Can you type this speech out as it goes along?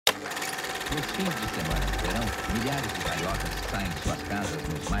Nos fins de semana de verão, milhares de cariocas saem de suas casas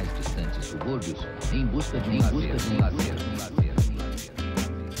nos mais distantes subúrbios em busca de um lazer.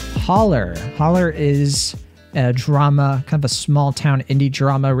 Holler. Holler is a drama, kind of a small-town indie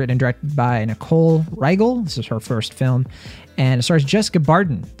drama written and directed by Nicole Riegel. This is her first film. And it stars Jessica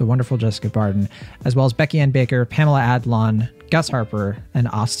Barden, the wonderful Jessica Barden, as well as Becky Ann Baker, Pamela Adlon, Gus Harper, and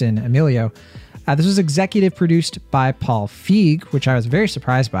Austin Emilio. This was executive produced by Paul Feig, which I was very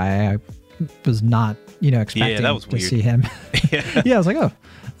surprised by. I was not, expecting to see him. Yeah, I was like, oh,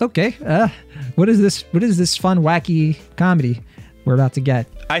 okay. What is this? What is this fun, wacky comedy we're about to get?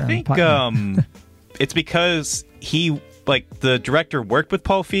 I think it's because the director worked with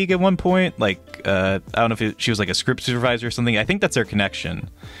Paul Feig at one point. I don't know if she was like a script supervisor or something. I think that's their connection,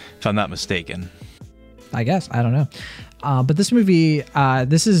 if I'm not mistaken. I guess. I don't know. But this movie,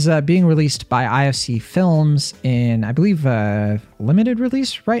 this is being released by IFC Films in, I believe, limited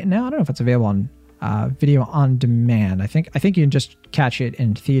release right now. I don't know if it's available on video on demand. I think you can just catch it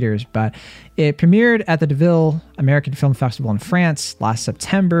in theaters. But it premiered at the Deauville American Film Festival in France last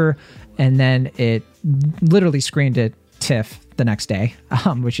September, and then it literally screened at TIFF the next day,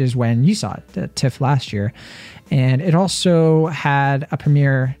 which is when you saw it, at TIFF last year. And it also had a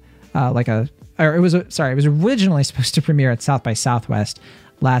premiere, it was originally supposed to premiere at South by Southwest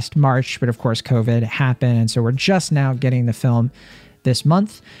last March, but of course COVID happened, and so we're just now getting the film this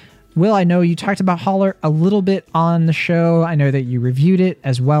month. Will, I know you talked about Holler a little bit on the show. I know that you reviewed it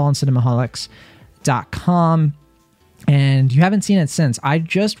as well on cinemaholics.com, and you haven't seen it since. I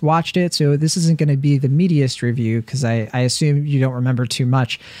just watched it, so this isn't going to be the meatiest review because I assume you don't remember too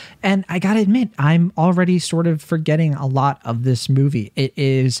much. And I gotta admit, I'm already sort of forgetting a lot of this movie. It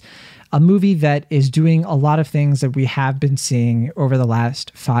is a movie that is doing a lot of things that we have been seeing over the last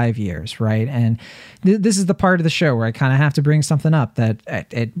 5 years, right? And this is the part of the show where I kind of have to bring something up that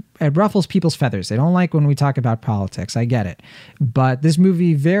it ruffles people's feathers. They don't like when we talk about politics. I get it. But this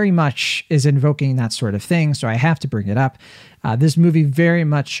movie very much is invoking that sort of thing, so I have to bring it up. This movie very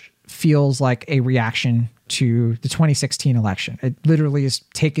much feels like a reaction to the 2016 election. It literally is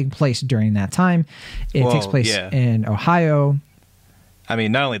taking place during that time. It takes place in Ohio. I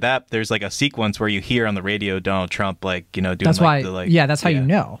mean, not only that, there's like a sequence where you hear on the radio Donald Trump, doing that's why, that's how you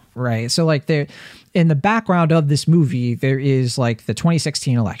know, right? So like there, in the background of this movie, there is like the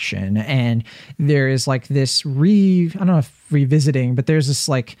 2016 election, and there is like this I don't know if revisiting, but there's this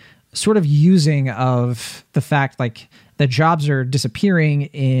like sort of using of the fact like the jobs are disappearing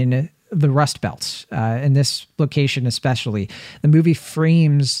in the Rust Belt, in this location especially. The movie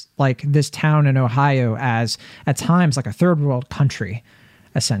frames like this town in Ohio as at times like a third world country,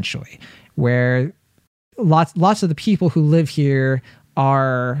 essentially, where lots of the people who live here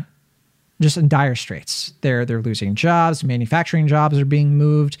are just in dire straits. They're losing jobs. Manufacturing jobs are being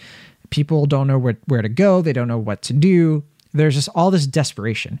moved. People don't know where to go. They don't know what to do. There's just all this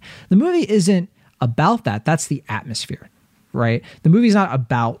desperation. The movie isn't about that. That's the atmosphere, right? The movie's not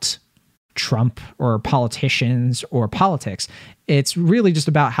about Trump or politicians or politics. It's really just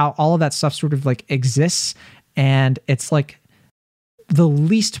about how all of that stuff sort of like exists, and it's like the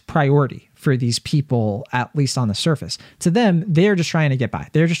least priority for these people, at least on the surface. To them, they're just trying to get by.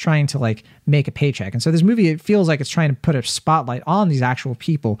 They're just trying to like make a paycheck. And so this movie, it feels like it's trying to put a spotlight on these actual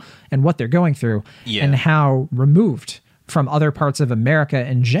people and what they're going through, and how removed from other parts of America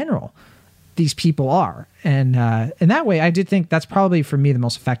in general these people are. And in that way, I did think that's probably, for me, the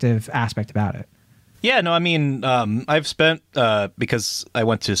most effective aspect about it. Yeah, no, I mean, I've spent, because I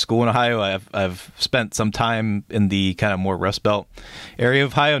went to school in Ohio, I've spent some time in the kind of more Rust Belt area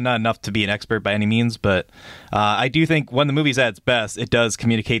of Ohio, not enough to be an expert by any means, but I do think when the movie's at its best, it does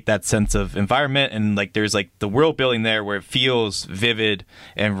communicate that sense of environment, and like there's like the world building there where it feels vivid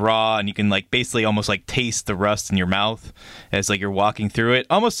and raw, and you can like basically almost like taste the rust in your mouth as like you're walking through it.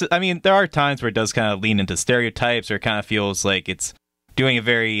 Almost, I mean, there are times where it does kind of lean into stereotypes, or it kind of feels like it's doing a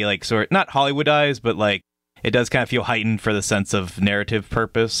very like sort, not Hollywoodized, but like it does kind of feel heightened for the sense of narrative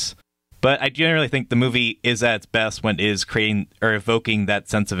purpose. But I generally think the movie is at its best when it is creating or evoking that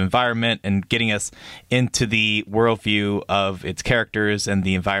sense of environment and getting us into the worldview of its characters and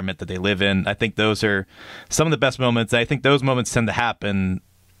the environment that they live in. I think those are some of the best moments. I think those moments tend to happen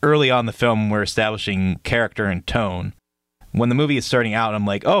early on in the film. We're establishing character and tone. When the movie is starting out, I'm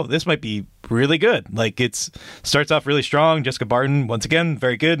like, oh, this might be really good. Like, starts off really strong. Jessica Barden, once again,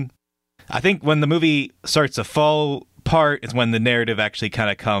 very good. I think when the movie starts to fall apart is when the narrative actually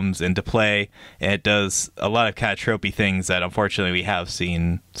kind of comes into play, and it does a lot of kind of tropey things that unfortunately we have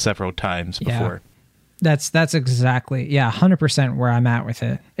seen several times before. That's exactly, yeah, 100% where I'm at with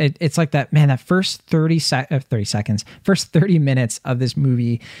it. It's like that, man, that first 30 seconds, first 30 minutes of this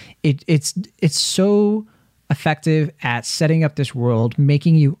movie, it's so effective at setting up this world,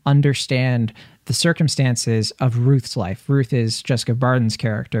 making you understand the circumstances of Ruth's life. Ruth is Jessica Barden's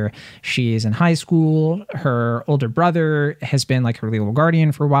character. She is in high school. Her older brother has been like her legal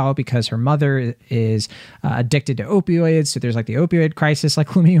guardian for a while because her mother is addicted to opioids. So there's like the opioid crisis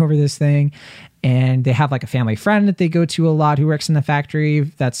like looming over this thing. And they have like a family friend that they go to a lot who works in the factory.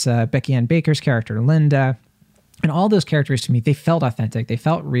 That's Becky Ann Baker's character, Linda. And all those characters to me, they felt authentic. They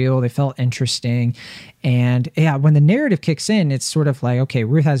felt real. They felt interesting. And yeah, when the narrative kicks in, it's sort of like, okay,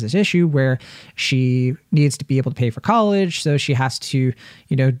 Ruth has this issue where she needs to be able to pay for college. So she has to,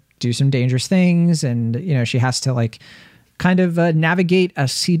 do some dangerous things. And, she has to like kind of navigate the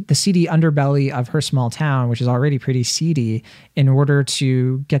seedy underbelly of her small town, which is already pretty seedy, in order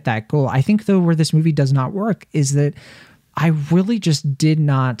to get that goal. I think, though, where this movie does not work is that I really just did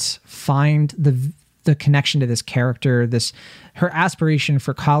not find the connection to this character, her aspiration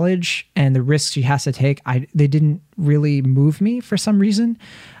for college and the risks she has to take. They didn't really move me for some reason.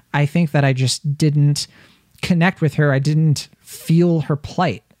 I think that I just didn't connect with her. I didn't feel her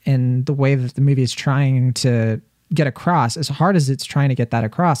plight in the way that the movie is trying to get across, as hard as it's trying to get that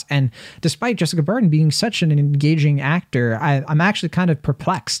across. And despite Jessica Barden being such an engaging actor, I'm actually kind of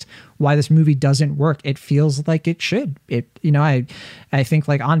perplexed why this movie doesn't work. It feels like it should. I think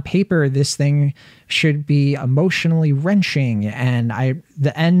like on paper, this thing should be emotionally wrenching, and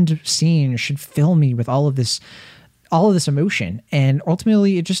the end scene should fill me with all of this emotion. And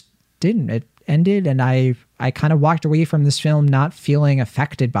ultimately it just didn't. It ended, and I kind of walked away from this film not feeling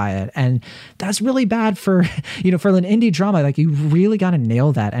affected by it. And that's really bad for, for an indie drama. Like, you really got to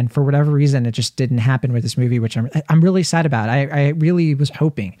nail that. And for whatever reason, it just didn't happen with this movie, which I'm really sad about. I really was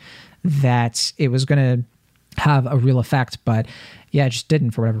hoping that it was going to have a real effect, but yeah, it just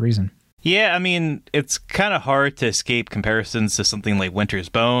didn't for whatever reason. Yeah, I mean, it's kind of hard to escape comparisons to something like Winter's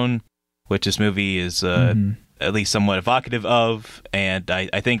Bone, which this movie is at least somewhat evocative of, and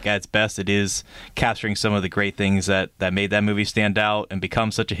I think at its best it is capturing some of the great things that made that movie stand out and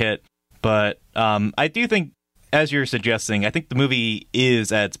become such a hit. But I do think, as you're suggesting, I think the movie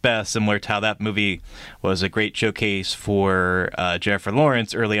is at its best similar to how that movie was a great showcase for Jennifer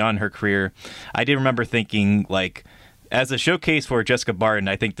Lawrence early on in her career. I did remember thinking, like, as a showcase for Jessica Barden,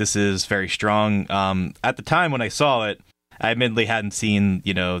 I think this is very strong. At the time when I saw it, I admittedly hadn't seen,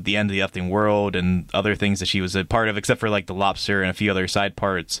 The End of the Effing World and other things that she was a part of, except for like The Lobster and a few other side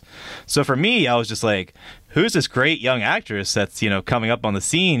parts. So for me, I was just like, who's this great young actress that's, coming up on the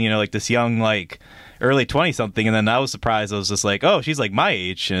scene, like this young, like early 20 something. And then I was surprised. I was just like, oh, she's like my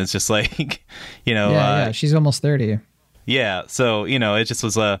age. And it's just like, Yeah, she's almost 30. Yeah. So, it just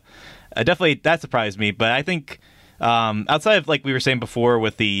was definitely that surprised me. But I think outside of, like we were saying before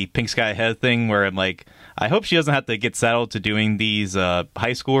with the Pink Sky Head thing, where I'm like, I hope she doesn't have to get settled to doing these high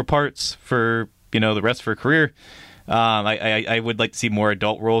schooler parts for, the rest of her career. I would like to see more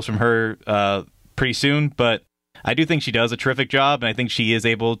adult roles from her pretty soon, but I do think she does a terrific job, and I think she is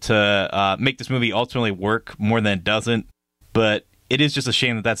able to make this movie ultimately work more than it doesn't. But it is just a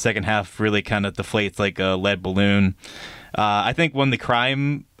shame that second half really kind of deflates like a lead balloon. I think when the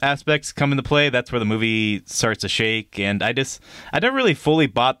crime aspects come into play, that's where the movie starts to shake. And I never really fully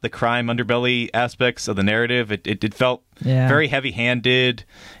bought the crime underbelly aspects of the narrative. It felt very heavy-handed,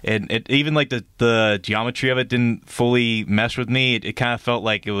 and it even like the geometry of it didn't fully mesh with me. It kind of felt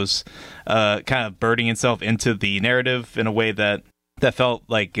like it was kind of birding itself into the narrative in a way that felt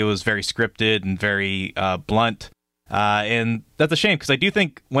like it was very scripted and very blunt. And that's a shame, because I do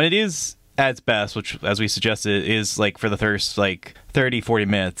think when it is at its best, which, as we suggested, is like for the first like 30-40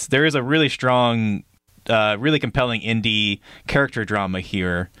 minutes, there is a really strong, really compelling indie character drama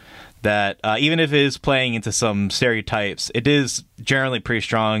here that even if it is playing into some stereotypes, it is generally pretty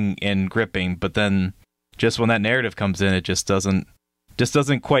strong and gripping. But then just when that narrative comes in, it just doesn't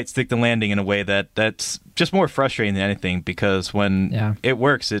quite stick the landing in a way that's just more frustrating than anything, because when it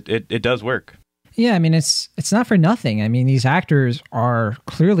works, it does work. Yeah, I mean, it's not for nothing. I mean, these actors are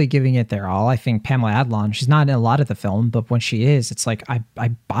clearly giving it their all. I think Pamela Adlon, she's not in a lot of the film, but when she is, it's like I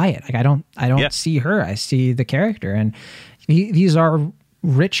buy it. Like I don't see her. I see the character, and these are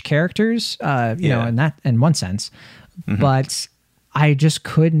rich characters, in one sense. Mm-hmm. But I just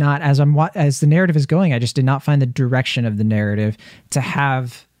could not, as the narrative is going, I just did not find the direction of the narrative to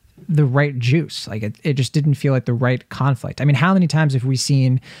have the right juice. Like it just didn't feel like the right conflict. I mean, how many times have we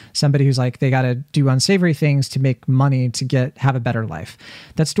seen somebody who's like, they got to do unsavory things to make money to have a better life?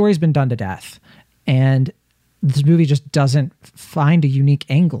 That story's been done to death. And this movie just doesn't find a unique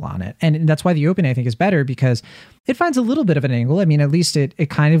angle on it. And that's why the opening, I think, is better, because it finds a little bit of an angle. I mean, at least it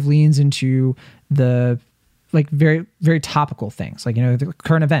kind of leans into the like very, very topical things, like, you know, the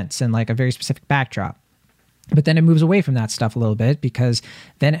current events and like a very specific backdrop. But then it moves away from that stuff a little bit, because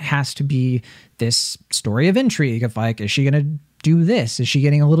then it has to be this story of intrigue of like, is she going to do this? Is she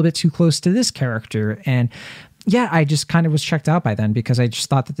getting a little bit too close to this character? And yeah, I just kind of was checked out by then, because I just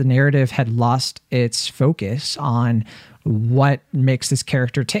thought that the narrative had lost its focus on what makes this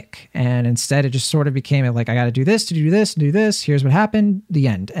character tick. And instead it just sort of became like, I got to do this, to do this, do this. Here's what happened. The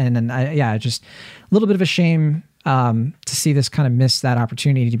end. And then just a little bit of a shame to see this kind of miss that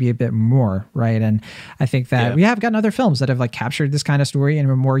opportunity to be a bit more, right? And I think that we have gotten other films that have like captured this kind of story in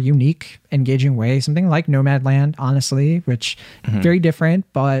a more unique, engaging way. Something like Nomadland, honestly, which very different,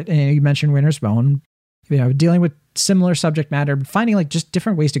 but you mentioned Winter's Bone, you know, dealing with similar subject matter, but finding like just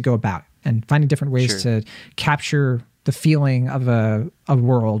different ways to go about it, and finding different ways to capture the feeling of a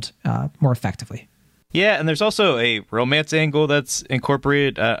world more effectively. Yeah, and there's also a romance angle that's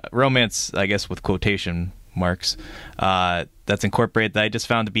incorporated, romance, I guess, with quotation marks, that's incorporated, that I just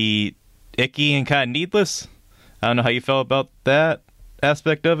found to be icky and kind of needless. I don't know how you felt about that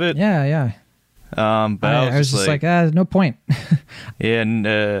aspect of it. Yeah. But I was just like, no point. Yeah,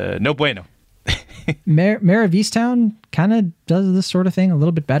 no bueno. Mare of Easttown kind of does this sort of thing a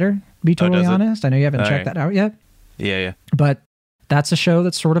little bit better, to be totally honest. I know you haven't checked that out yet. Yeah. But that's a show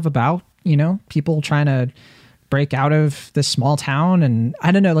that's sort of about, you know, people trying to break out of this small town. And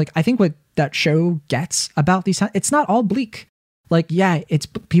I don't know, like, I think what that show gets about these, it's not all bleak. Like, yeah, it's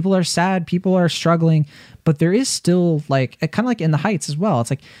people are sad, people are struggling, but there is still like, kind of like In the Heights as well. It's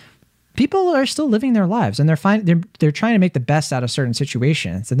like people are still living their lives, and they're trying to make the best out of certain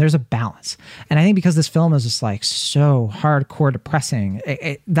situations, and there's a balance. And I think because this film is just like so hardcore depressing,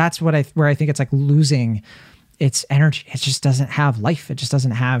 that's where I think it's like losing its energy. It just doesn't have life. It just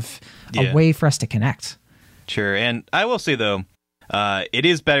doesn't have a way for us to connect. Sure. And I will say, though, it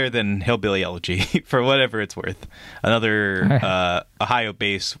is better than Hillbilly Elegy for whatever it's worth. Another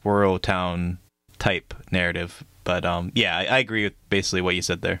Ohio-based rural town type narrative. But yeah, I agree with basically what you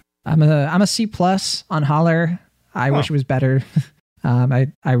said there. I'm a C+ on Holler. I wish it was better.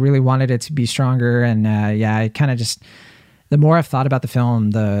 I really wanted it to be stronger, and I kind of just, the more I've thought about the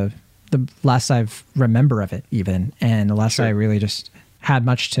film, the less I've remember of it even, and the less I really just had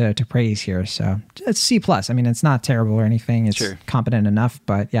much to praise here. So it's C+. I mean, it's not terrible or anything. It's competent enough,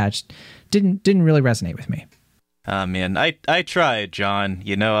 but yeah, it just didn't really resonate with me. Man, I tried, John.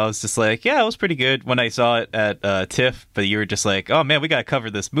 You know, I was just like, yeah, it was pretty good when I saw it at TIFF, but you were just like, oh man, we got to cover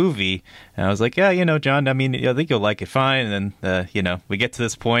this movie. And I was like, yeah, you know, John, I mean, I think you'll like it fine. And then, you know, we get to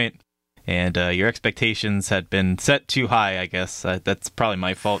this point, and your expectations had been set too high, I guess. That's probably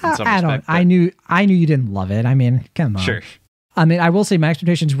my fault in some respect. I knew you didn't love it. I mean, come on. Sure. I mean, I will say my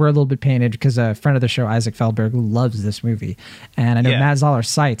expectations were a little bit painted, because a friend of the show, Isaac Feldberg, loves this movie. And I know Matt Zoller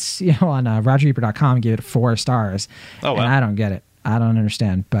Cites, you know, on RogerEbert.com, gave it 4 stars. Oh, wow. And I don't get it. I don't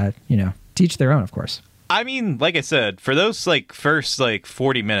understand. But, you know, teach their own, of course. I mean, like I said, for those like first like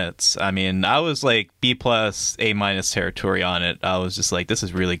 40 minutes, I mean, I was like B+, A- territory on it. I was just like, this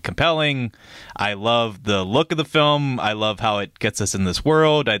is really compelling. I love the look of the film. I love how it gets us in this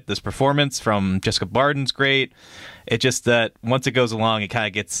world. This performance from Jessica Barden's great. It's just that once it goes along, it kind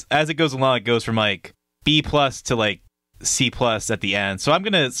of gets, as it goes along, it goes from like B+ to like C+ at the end. So I'm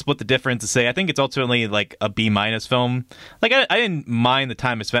going to split the difference and say I think it's ultimately like a B- film. Like I didn't mind the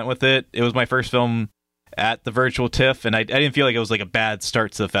time I spent with it. It was my first film at the virtual TIFF, and I didn't feel like it was like a bad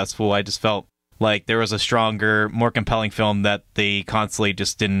start to the festival. I just felt like there was a stronger, more compelling film that they constantly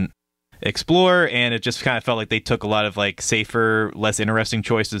just didn't explore, and it just kind of felt like they took a lot of like safer, less interesting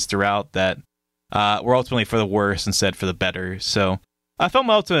choices throughout that were ultimately for the worse instead for the better. So I felt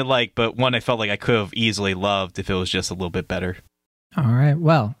my ultimate like, but one I felt like I could have easily loved if it was just a little bit better. All right.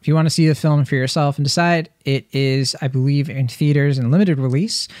 Well, if you want to see the film for yourself and decide, it is, I believe, in theaters and limited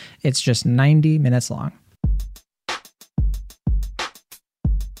release. It's just 90 minutes long.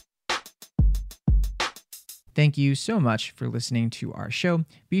 Thank you so much for listening to our show.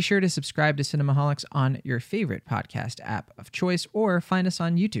 Be sure to subscribe to Cinemaholics on your favorite podcast app of choice, or find us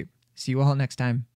on YouTube. See you all next time.